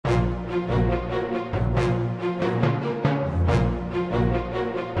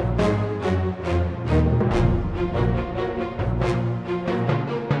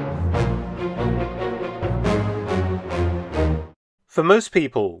For most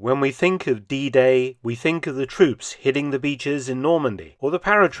people, when we think of D-Day, we think of the troops hitting the beaches in Normandy, or the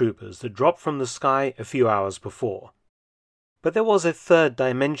paratroopers that dropped from the sky a few hours before. But there was a third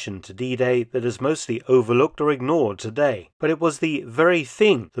dimension to D-Day that is mostly overlooked or ignored today, but it was the very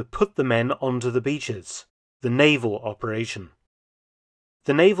thing that put the men onto the beaches: the naval operation.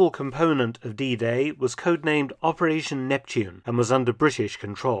 The naval component of D-Day was codenamed Operation Neptune and was under British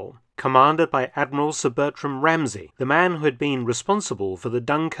control, commanded by Admiral Sir Bertram Ramsay, the man who had been responsible for the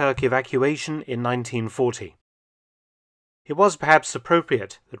Dunkirk evacuation in 1940. It was perhaps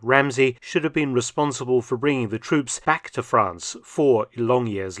appropriate that Ramsay should have been responsible for bringing the troops back to France 4 long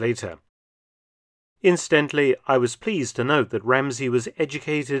years later. Incidentally, I was pleased to note that Ramsay was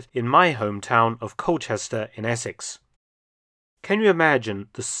educated in my hometown of Colchester in Essex. Can you imagine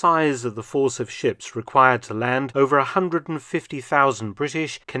the size of the force of ships required to land over 150,000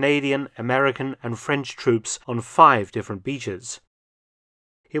 British, Canadian, American, and French troops on 5 different beaches?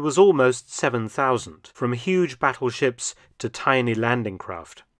 It was almost 7,000, from huge battleships to tiny landing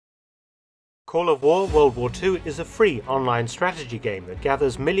craft. Call of War World War II is a free online strategy game that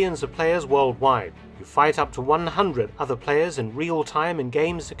gathers millions of players worldwide. You fight up to 100 other players in real time in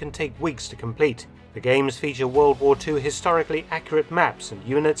games that can take weeks to complete. The games feature World War II historically accurate maps and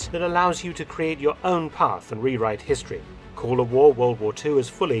units that allows you to create your own path and rewrite history. Call of War World War II is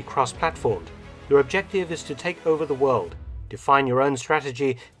fully cross-platformed. Your objective is to take over the world. Define your own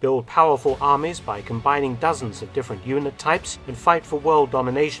strategy, build powerful armies by combining dozens of different unit types, and fight for world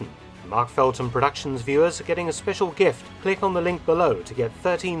domination. Mark Felton Productions viewers are getting a special gift. Click on the link below to get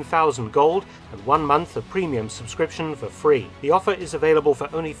 13,000 gold and 1 month of premium subscription for free. The offer is available for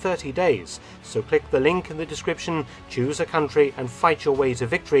only 30 days, so click the link in the description, choose a country, and fight your way to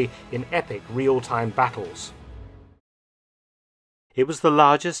victory in epic real-time battles. It was the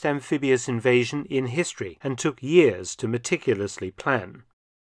largest amphibious invasion in history and took years to meticulously plan.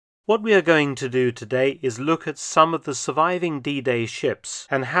 What we are going to do today is look at some of the surviving D-Day ships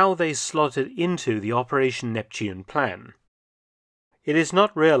and how they slotted into the Operation Neptune plan. It is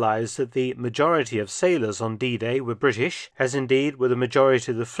not realized that the majority of sailors on D-Day were British, as indeed were the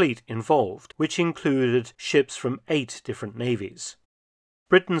majority of the fleet involved, which included ships from 8 different navies.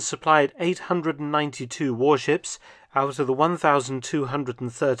 Britain supplied 892 warships out of the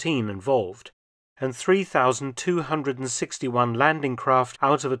 1,213 involved, and 3,261 landing craft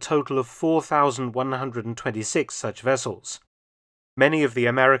out of a total of 4,126 such vessels. Many of the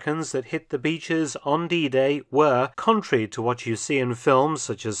Americans that hit the beaches on D-Day were, contrary to what you see in films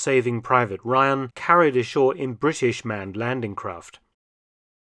such as Saving Private Ryan, carried ashore in British manned landing craft.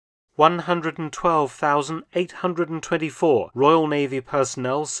 112,824 Royal Navy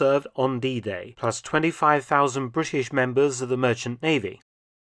personnel served on D-Day, plus 25,000 British members of the Merchant Navy,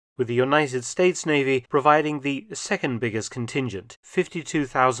 with the United States Navy providing the second biggest contingent,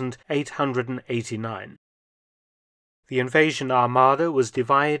 52,889. The invasion armada was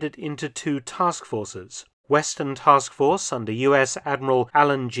divided into 2 task forces. Western Task Force under U.S. Admiral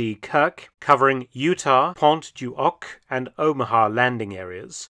Alan G. Kirk, covering Utah, Pointe du Hoc, and Omaha landing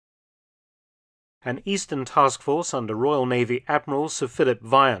areas. An Eastern Task Force under Royal Navy Admiral Sir Philip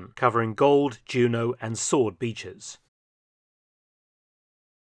Vian, covering Gold, Juno, and Sword beaches.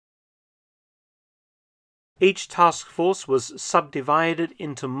 Each task force was subdivided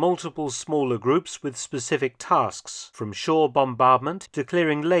into multiple smaller groups with specific tasks, from shore bombardment to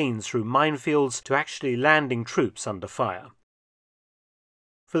clearing lanes through minefields to actually landing troops under fire.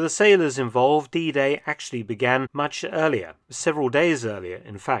 For the sailors involved, D-Day actually began much earlier, several days earlier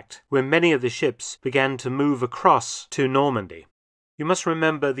in fact, when many of the ships began to move across to Normandy. You must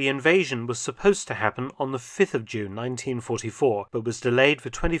remember the invasion was supposed to happen on the 5th of June 1944, but was delayed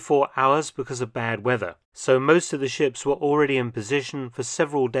for 24 hours because of bad weather, so most of the ships were already in position for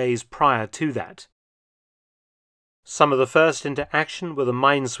several days prior to that. Some of the first into action were the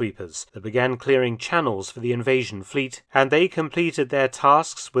minesweepers that began clearing channels for the invasion fleet, and they completed their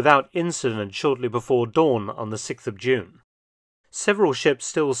tasks without incident shortly before dawn on the 6th of June. Several ships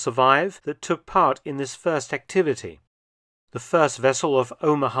still survive that took part in this first activity. The first vessel off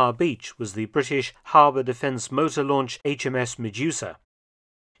Omaha Beach was the British Harbour Defence motor launch HMS Medusa.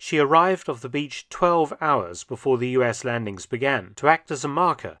 She arrived off the beach 12 hours before the US landings began, to act as a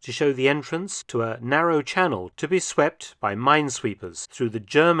marker to show the entrance to a narrow channel to be swept by minesweepers through the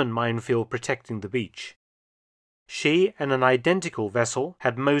German minefield protecting the beach. She and an identical vessel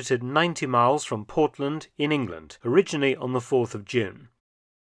had motored 90 miles from Portland in England, originally on the 4th of June.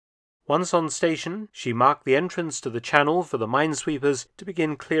 Once on station, she marked the entrance to the channel for the minesweepers to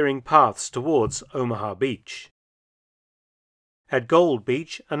begin clearing paths towards Omaha Beach. At Gold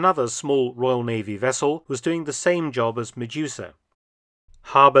Beach, another small Royal Navy vessel was doing the same job as Medusa.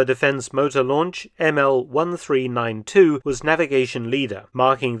 Harbour Defence Motor Launch ML-1392 was navigation leader,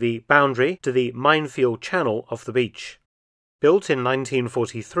 marking the boundary to the minefield channel off the beach. Built in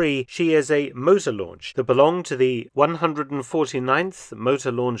 1943, she is a motor launch that belonged to the 149th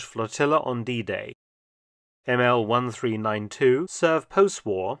Motor Launch Flotilla on D-Day. ML-1392 served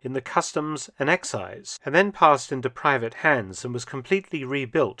post-war in the Customs and Excise, and then passed into private hands and was completely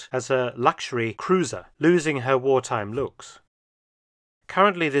rebuilt as a luxury cruiser, losing her wartime looks.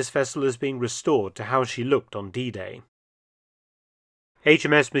 Currently this vessel is being restored to how she looked on D-Day.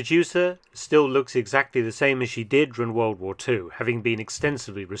 HMS Medusa still looks exactly the same as she did during World War II, having been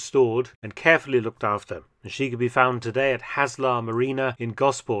extensively restored and carefully looked after, and she can be found today at Haslar Marina in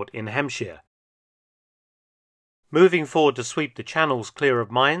Gosport in Hampshire. Moving forward to sweep the channels clear of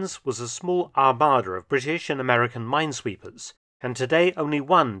mines was a small armada of British and American minesweepers, and today only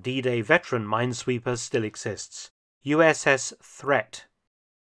one D-Day veteran minesweeper still exists, USS Threat.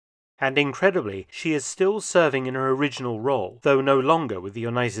 And incredibly, she is still serving in her original role, though no longer with the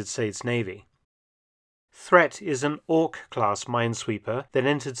United States Navy. Threat is an Ork-class minesweeper that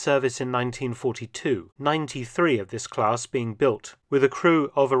entered service in 1942, 93 of this class being built, with a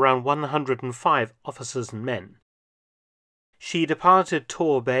crew of around 105 officers and men. She departed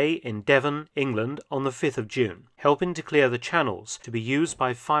Tor Bay in Devon, England on the 5th of June, helping to clear the channels to be used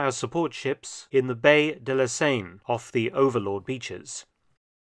by fire support ships in the Baie de la Seine off the Overlord beaches.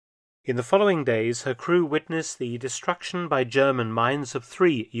 In the following days, her crew witnessed the destruction by German mines of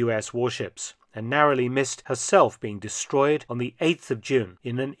 3 US warships, and narrowly missed herself being destroyed on the 8th of June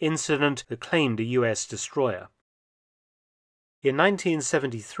in an incident that claimed a US destroyer. In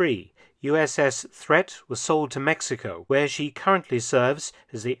 1973, USS Threat was sold to Mexico, where she currently serves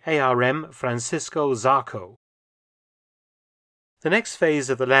as the ARM Francisco Zarco. The next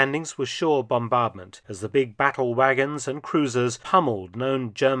phase of the landings was shore bombardment, as the big battle wagons and cruisers pummeled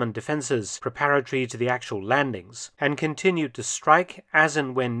known German defences preparatory to the actual landings, and continued to strike as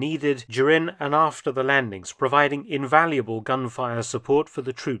and when needed during and after the landings, providing invaluable gunfire support for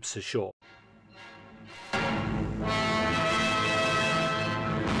the troops ashore.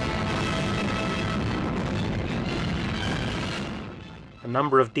 A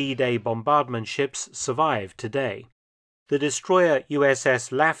number of D-Day bombardment ships survive today. The destroyer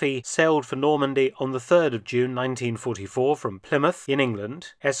USS Laffey sailed for Normandy on the 3rd of June 1944 from Plymouth in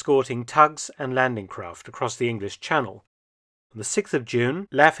England, escorting tugs and landing craft across the English Channel. On the 6th of June,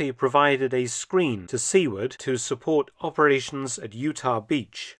 Laffey provided a screen to seaward to support operations at Utah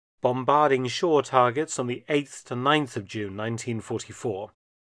Beach, bombarding shore targets on the 8th to 9th of June 1944.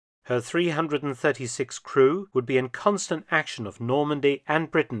 Her 336 crew would be in constant action off Normandy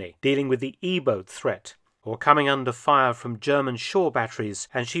and Brittany, dealing with the E-boat threat, or coming under fire from German shore batteries,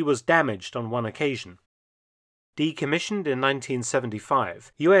 and she was damaged on one occasion. Decommissioned in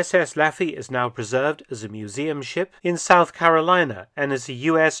 1975, USS Laffey is now preserved as a museum ship in South Carolina and is a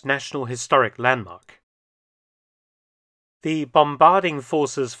U.S. National Historic Landmark. The bombarding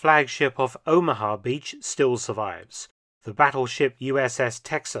forces flagship off Omaha Beach still survives, the battleship USS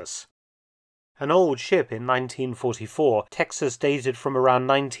Texas. An old ship in 1944, Texas dated from around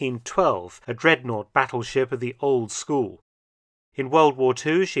 1912, a dreadnought battleship of the old school. In World War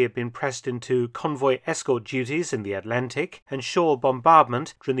II, she had been pressed into convoy escort duties in the Atlantic and shore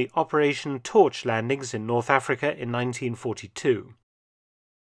bombardment during the Operation Torch landings in North Africa in 1942.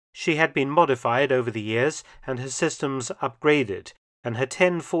 She had been modified over the years and her systems upgraded, and her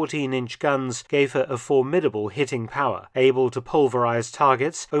 10 14-inch guns gave her a formidable hitting power, able to pulverize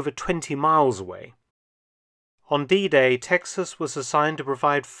targets over 20 miles away. On D-Day, Texas was assigned to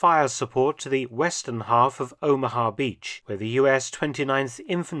provide fire support to the western half of Omaha Beach, where the U.S. 29th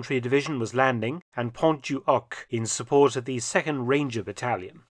Infantry Division was landing, and Pointe-du-Hoc in support of the 2nd Ranger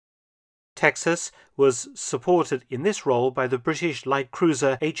Battalion. Texas was supported in this role by the British light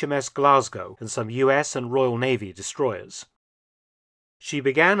cruiser HMS Glasgow and some U.S. and Royal Navy destroyers. She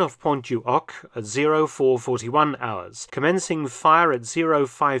began off Pointe-du-Hoc at 0441 hours, commencing fire at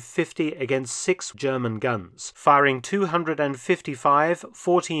 0550 against 6 German guns, firing 255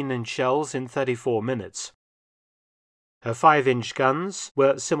 14-inch shells in 34 minutes. Her 5-inch guns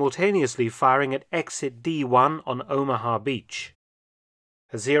were simultaneously firing at exit D1 on Omaha Beach.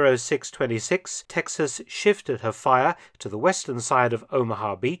 At 0626, Texas shifted her fire to the western side of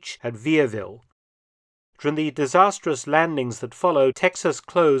Omaha Beach at Vierville. During the disastrous landings that followed, Texas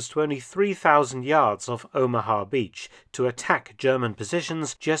closed to only 3,000 yards off Omaha Beach to attack German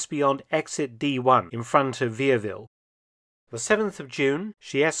positions just beyond exit D1 in front of Vierville. The 7th of June,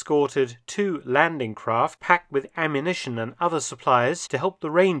 she escorted 2 landing craft packed with ammunition and other supplies to help the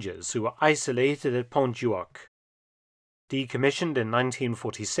Rangers who were isolated at Pointe-du-Hoc. Decommissioned in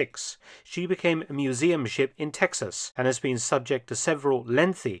 1946, she became a museum ship in Texas and has been subject to several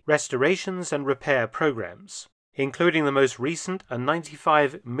lengthy restorations and repair programs, including the most recent, a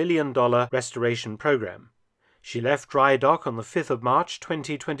 $95 million restoration program. She left dry dock on the 5th of March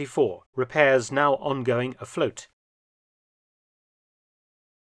 2024, repairs now ongoing afloat.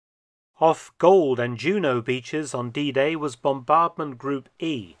 Off Gold and Juno beaches on D-Day was Bombardment Group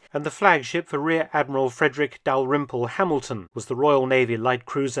E, and the flagship for Rear Admiral Frederick Dalrymple Hamilton was the Royal Navy light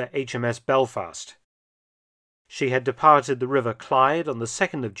cruiser HMS Belfast. She had departed the River Clyde on the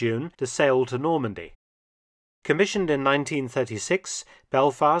 2nd of June to sail to Normandy. Commissioned in 1936,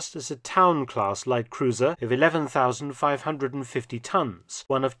 Belfast is a town-class light cruiser of 11,550 tons,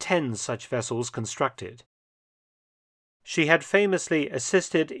 one of 10 such vessels constructed. She had famously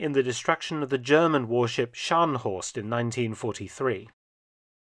assisted in the destruction of the German warship Scharnhorst in 1943.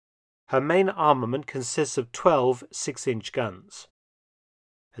 Her main armament consists of 12 6-inch guns.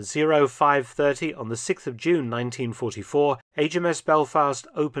 At 05:30 on the 6th of June 1944, HMS Belfast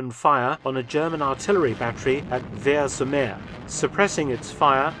opened fire on a German artillery battery at Vers-sur-Mer, suppressing its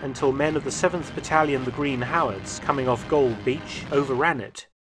fire until men of the 7th Battalion, the Green Howards, coming off Gold Beach, overran it.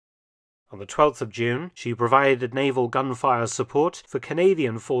 On the 12th of June, she provided naval gunfire support for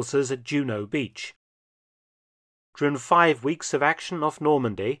Canadian forces at Juno Beach. During 5 weeks of action off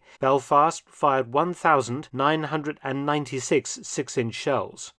Normandy, Belfast fired 1,996 6-inch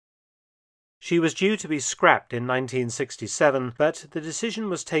shells. She was due to be scrapped in 1967, but the decision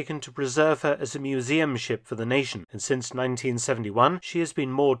was taken to preserve her as a museum ship for the nation, and since 1971 she has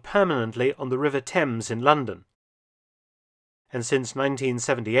been moored permanently on the River Thames in London, and since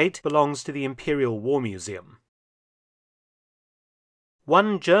 1978 belongs to the Imperial War Museum.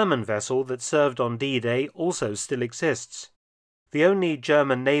 One German vessel that served on D-Day also still exists. The only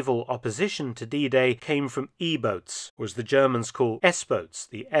German naval opposition to D-Day came from E-boats, or as the Germans call S-boats,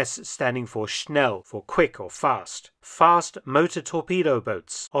 the S standing for Schnell, for quick or fast. Fast motor torpedo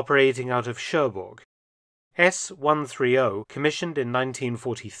boats operating out of Cherbourg. S-130, commissioned in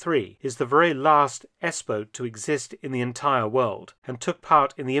 1943, is the very last S-boat to exist in the entire world, and took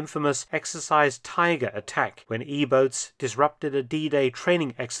part in the infamous Exercise Tiger attack when E-boats disrupted a D-Day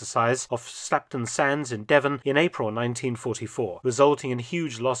training exercise off Slapton Sands in Devon in April 1944, resulting in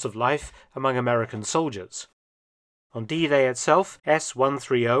huge loss of life among American soldiers. On D-Day itself,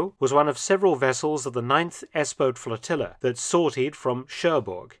 S-130 was one of several vessels of the 9th S-boat flotilla that sortied from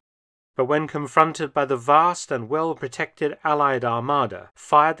Cherbourg, but when confronted by the vast and well-protected Allied armada,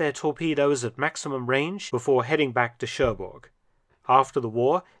 fired their torpedoes at maximum range before heading back to Cherbourg. After the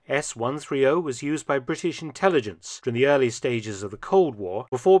war, S-130 was used by British intelligence during the early stages of the Cold War,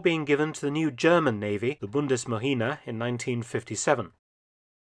 before being given to the new German Navy, the Bundesmarine, in 1957.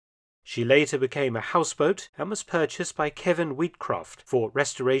 She later became a houseboat and was purchased by Kevin Wheatcroft for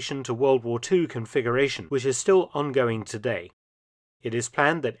restoration to World War II configuration, which is still ongoing today. It is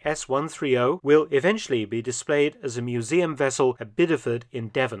planned that S-130 will eventually be displayed as a museum vessel at Bideford in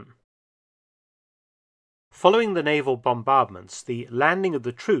Devon. Following the naval bombardments, the landing of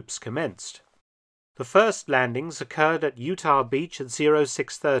the troops commenced. The first landings occurred at Utah Beach at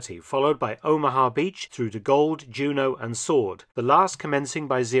 06:30, followed by Omaha Beach through to Gold, Juno, and Sword, the last commencing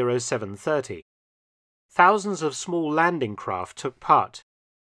by 07:30. Thousands of small landing craft took part.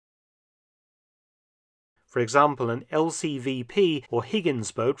 For example, an LCVP or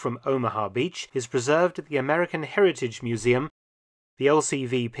Higgins boat from Omaha Beach is preserved at the American Heritage Museum. The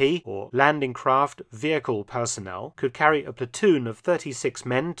LCVP, or Landing Craft Vehicle Personnel, could carry a platoon of 36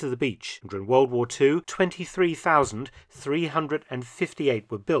 men to the beach. During World War II,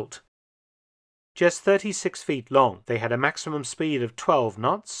 23,358 were built. Just 36 feet long, they had a maximum speed of 12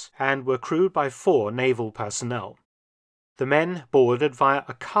 knots and were crewed by 4 naval personnel. The men boarded via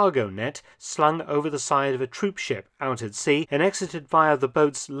a cargo net slung over the side of a troop ship out at sea and exited via the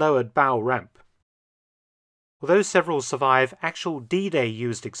boat's lowered bow ramp. Although several survive, actual D-Day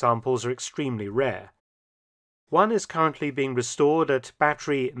used examples are extremely rare. One is currently being restored at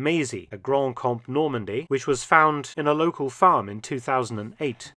Battery Maisie at Grand Combe, Normandy, which was found in a local farm in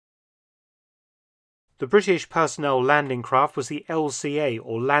 2008. The British personnel landing craft was the LCA,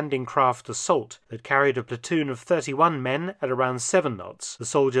 or Landing Craft Assault, that carried a platoon of 31 men at around 7 knots, the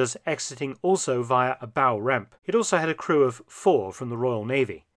soldiers exiting also via a bow ramp. It also had a crew of 4 from the Royal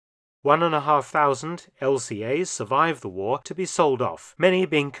Navy. 1,500 LCAs survived the war to be sold off, many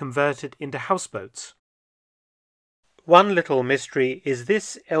being converted into houseboats. One little mystery is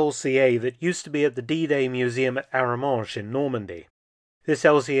this LCA that used to be at the D-Day Museum at Arromanches in Normandy. This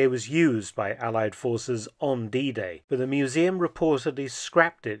LCA was used by Allied forces on D-Day, but the museum reportedly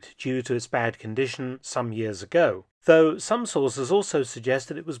scrapped it due to its bad condition some years ago, though some sources also suggest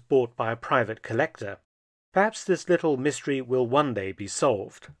that it was bought by a private collector. Perhaps this little mystery will one day be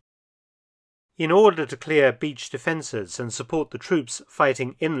solved. In order to clear beach defences and support the troops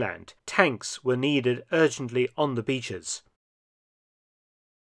fighting inland, tanks were needed urgently on the beaches.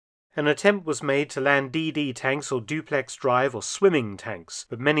 An attempt was made to land DD tanks or duplex drive or swimming tanks,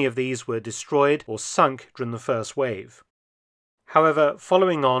 but many of these were destroyed or sunk during the first wave. However,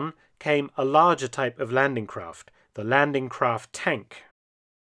 following on came a larger type of landing craft, the landing craft tank.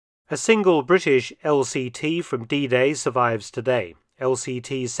 A single British LCT from D-Day survives today.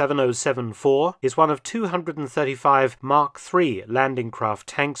 LCT 7074 is one of 235 Mark III landing craft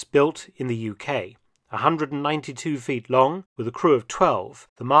tanks built in the UK. 192 feet long, with a crew of 12,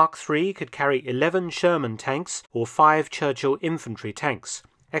 the Mark III could carry 11 Sherman tanks or 5 Churchill infantry tanks,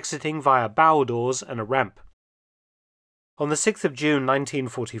 exiting via bow doors and a ramp. On the 6th of June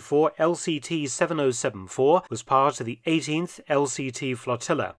 1944, LCT 7074 was part of the 18th LCT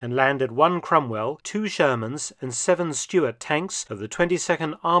Flotilla and landed 1 Cromwell, 2 Shermans and 7 Stuart tanks of the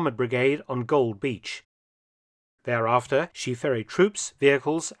 22nd Armoured Brigade on Gold Beach. Thereafter, she ferried troops,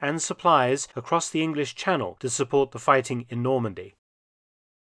 vehicles and supplies across the English Channel to support the fighting in Normandy.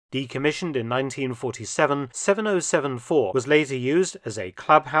 Decommissioned in 1947, 7074 was later used as a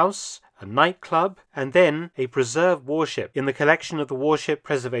clubhouse, a nightclub, and then a preserved warship in the collection of the Warship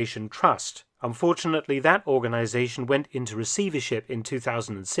Preservation Trust. Unfortunately, that organisation went into receivership in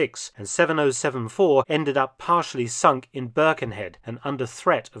 2006, and 7074 ended up partially sunk in Birkenhead and under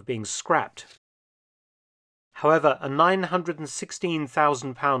threat of being scrapped. However, a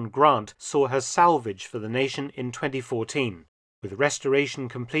 £916,000 grant saw her salvage for the nation in 2014, with restoration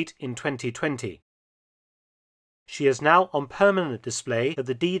complete in 2020. She is now on permanent display at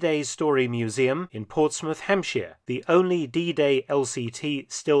the D-Day Story Museum in Portsmouth, Hampshire, the only D-Day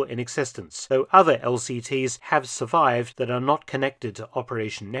LCT still in existence, though other LCTs have survived that are not connected to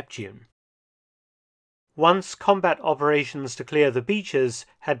Operation Neptune. Once combat operations to clear the beaches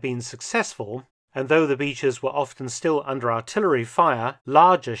had been successful, and though the beaches were often still under artillery fire,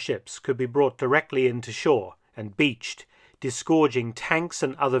 larger ships could be brought directly into shore and beached, disgorging tanks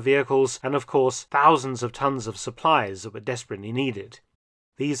and other vehicles and, of course, thousands of tons of supplies that were desperately needed.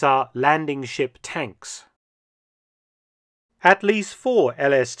 These are landing ship tanks. At least 4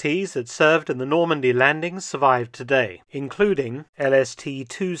 LSTs that served in the Normandy landings survive today, including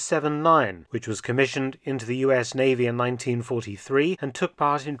LST-279, which was commissioned into the US Navy in 1943 and took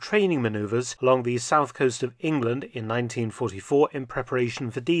part in training manoeuvres along the south coast of England in 1944 in preparation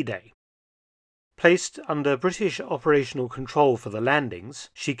for D-Day. Placed under British operational control for the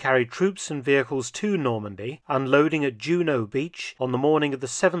landings, she carried troops and vehicles to Normandy, unloading at Juno Beach on the morning of the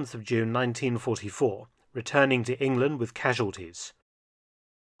 7th of June 1944. Returning to England with casualties.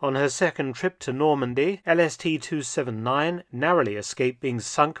 On her second trip to Normandy, LST-279 narrowly escaped being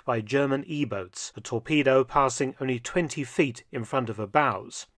sunk by German E-boats, a torpedo passing only 20 feet in front of her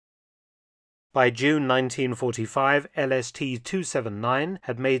bows. By June 1945, LST-279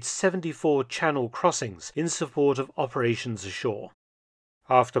 had made 74 channel crossings in support of operations ashore.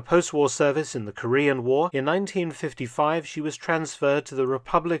 After post-war service in the Korean War, in 1955 she was transferred to the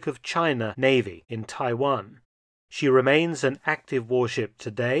Republic of China Navy in Taiwan. She remains an active warship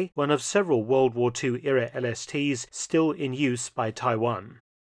today, one of several World War II-era LSTs still in use by Taiwan.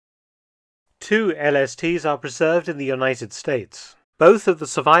 2 LSTs are preserved in the United States. Both of the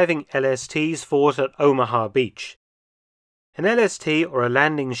surviving LSTs fought at Omaha Beach. An LST, or a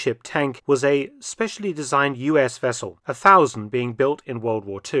landing ship tank, was a specially designed US vessel, 1,000 being built in World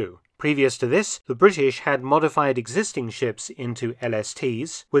War II. Previous to this, the British had modified existing ships into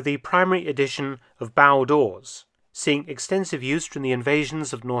LSTs, with the primary addition of bow doors, seeing extensive use during the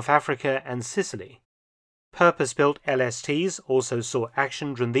invasions of North Africa and Sicily. Purpose-built LSTs also saw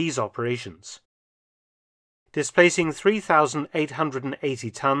action during these operations. Displacing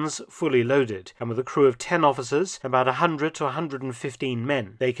 3,880 tons fully loaded, and with a crew of 10 officers and about 100 to 115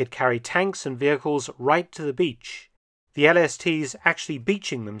 men, they could carry tanks and vehicles right to the beach, the LSTs actually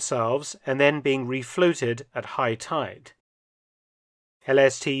beaching themselves and then being refloated at high tide.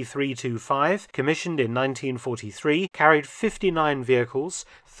 LST-325, commissioned in 1943, carried 59 vehicles,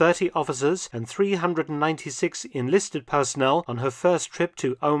 30 officers and 396 enlisted personnel on her first trip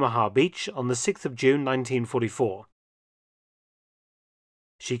to Omaha Beach on the 6th of June 1944.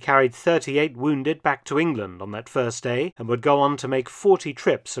 She carried 38 wounded back to England on that first day and would go on to make 40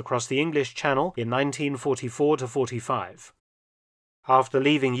 trips across the English Channel in 1944 to 45. After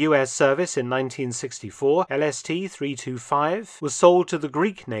leaving US service in 1964, LST-325 was sold to the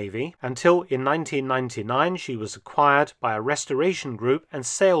Greek Navy until in 1999 she was acquired by a restoration group and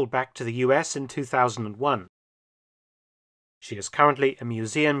sailed back to the US in 2001. She is currently a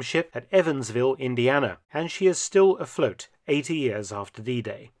museum ship at Evansville, Indiana, and she is still afloat 80 years after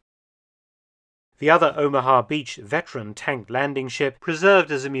D-Day. The other Omaha Beach veteran tank landing ship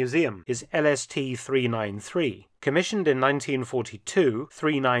preserved as a museum is LST-393. Commissioned in 1942,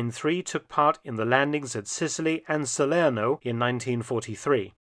 393 took part in the landings at Sicily and Salerno in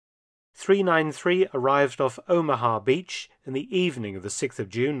 1943. 393 arrived off Omaha Beach in the evening of the 6th of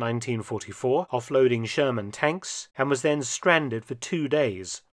June 1944, offloading Sherman tanks, and was then stranded for 2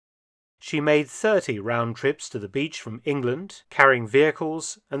 days. She made 30 round trips to the beach from England, carrying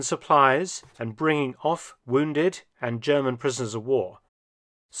vehicles and supplies and bringing off wounded and German prisoners of war.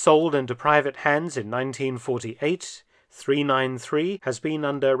 Sold into private hands in 1948, 393 has been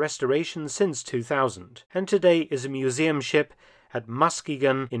under restoration since 2000 and today is a museum ship at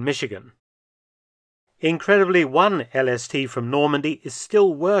Muskegon in Michigan. Incredibly, one LST from Normandy is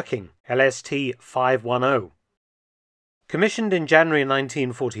still working, LST-510. Commissioned in January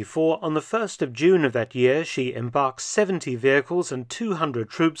 1944, on the 1st of June of that year she embarked 70 vehicles and 200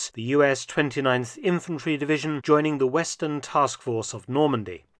 troops, the US 29th Infantry Division joining the Western Task Force of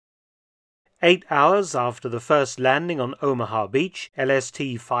Normandy. 8 hours after the first landing on Omaha Beach,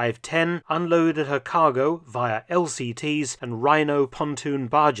 LST-510 unloaded her cargo via LCTs and Rhino pontoon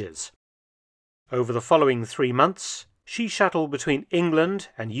barges. Over the following 3 months, she shuttled between England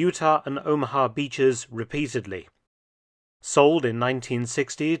and Utah and Omaha beaches repeatedly. Sold in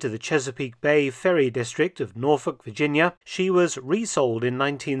 1960 to the Chesapeake Bay Ferry District of Norfolk, Virginia, she was resold in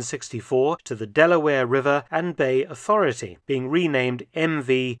 1964 to the Delaware River and Bay Authority, being renamed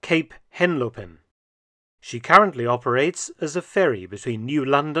MV Cape Henlopen. She currently operates as a ferry between New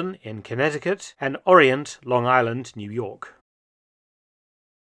London in Connecticut and Orient, Long Island, New York.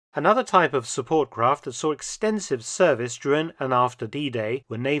 Another type of support craft that saw extensive service during and after D-Day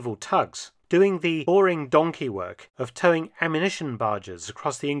were naval tugs, doing the boring donkey work of towing ammunition barges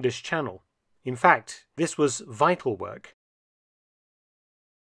across the English Channel. In fact, this was vital work.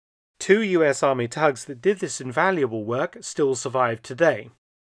 2 US Army tugs that did this invaluable work still survive today.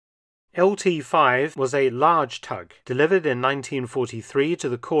 LT-5 was a large tug, delivered in 1943 to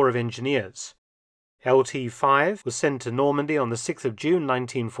the Corps of Engineers. LT-5 was sent to Normandy on the 6th of June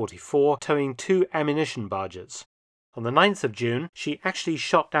 1944, towing 2 ammunition barges. On the 9th of June, she actually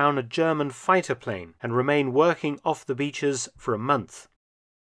shot down a German fighter plane and remained working off the beaches for a month.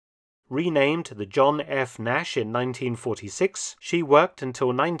 Renamed the John F. Nash in 1946, she worked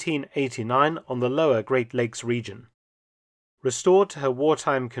until 1989 on the lower Great Lakes region. Restored to her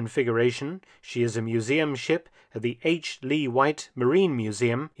wartime configuration, she is a museum ship at the H. Lee White Marine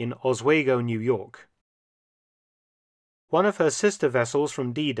Museum in Oswego, New York. One of her sister vessels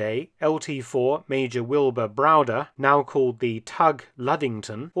from D-Day, LT-4 Major Wilbur Browder, now called the tug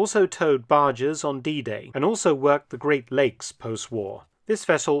Luddington, also towed barges on D-Day and also worked the Great Lakes post-war. This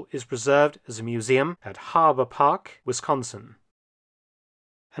vessel is preserved as a museum at Harbor Park, Wisconsin.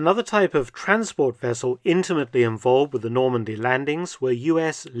 Another type of transport vessel intimately involved with the Normandy landings were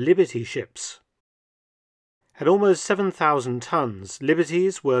U.S. Liberty ships. At almost 7,000 tons,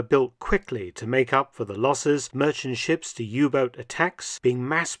 Liberties were built quickly to make up for the losses merchant ships to U-boat attacks, being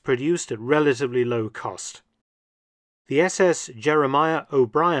mass-produced at relatively low cost. The SS Jeremiah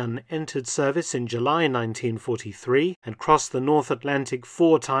O'Brien entered service in July 1943 and crossed the North Atlantic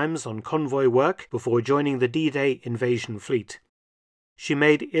 4 times on convoy work before joining the D-Day invasion fleet. She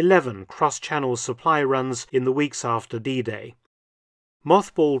made 11 cross-channel supply runs in the weeks after D-Day.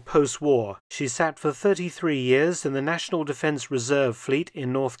 Mothballed post-war, she sat for 33 years in the National Defense Reserve Fleet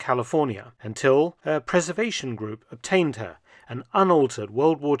in North California until a preservation group obtained her, an unaltered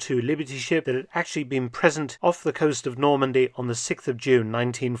World War II Liberty ship that had actually been present off the coast of Normandy on the 6th of June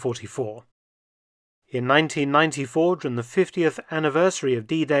 1944. In 1994, during the 50th anniversary of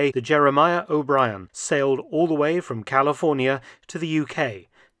D-Day, the Jeremiah O'Brien sailed all the way from California to the UK,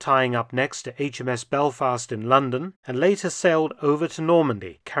 tying up next to HMS Belfast in London, and later sailed over to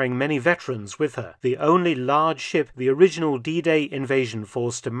Normandy, carrying many veterans with her, the only large ship the original D-Day invasion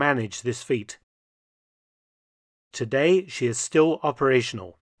force to manage this feat. Today she is still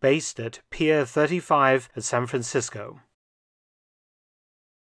operational, based at Pier 35 at San Francisco.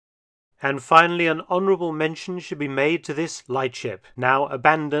 And finally, an honourable mention should be made to this lightship, now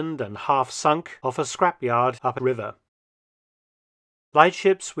abandoned and half sunk off a scrapyard up a river.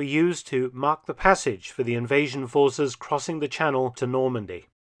 Lightships were used to mark the passage for the invasion forces crossing the Channel to Normandy.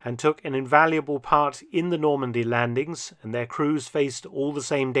 and took an invaluable part in the Normandy landings, and their crews faced all the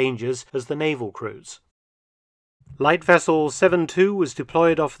same dangers as the naval crews. Light Vessel 7-2 was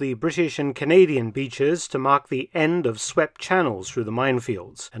deployed off the British and Canadian beaches to mark the end of swept channels through the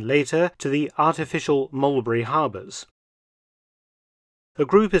minefields, and later to the artificial Mulberry harbours. A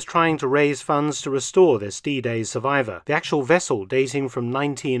group is trying to raise funds to restore this D-Day survivor, the actual vessel dating from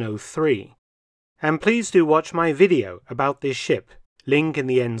 1903. And please do watch my video about this ship, link in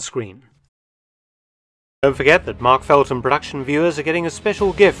the end screen. Don't forget that Mark Felton production viewers are getting a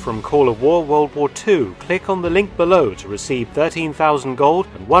special gift from Call of War World War II. Click on the link below to receive 13,000 gold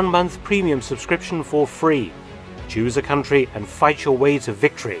and 1 month premium subscription for free. Choose a country and fight your way to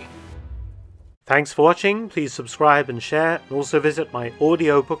victory. Thanks for watching, please subscribe and share, and also visit my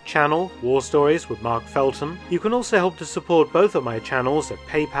audiobook channel, War Stories with Mark Felton. You can also help to support both of my channels at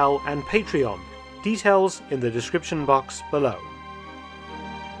PayPal and Patreon. Details in the description box below.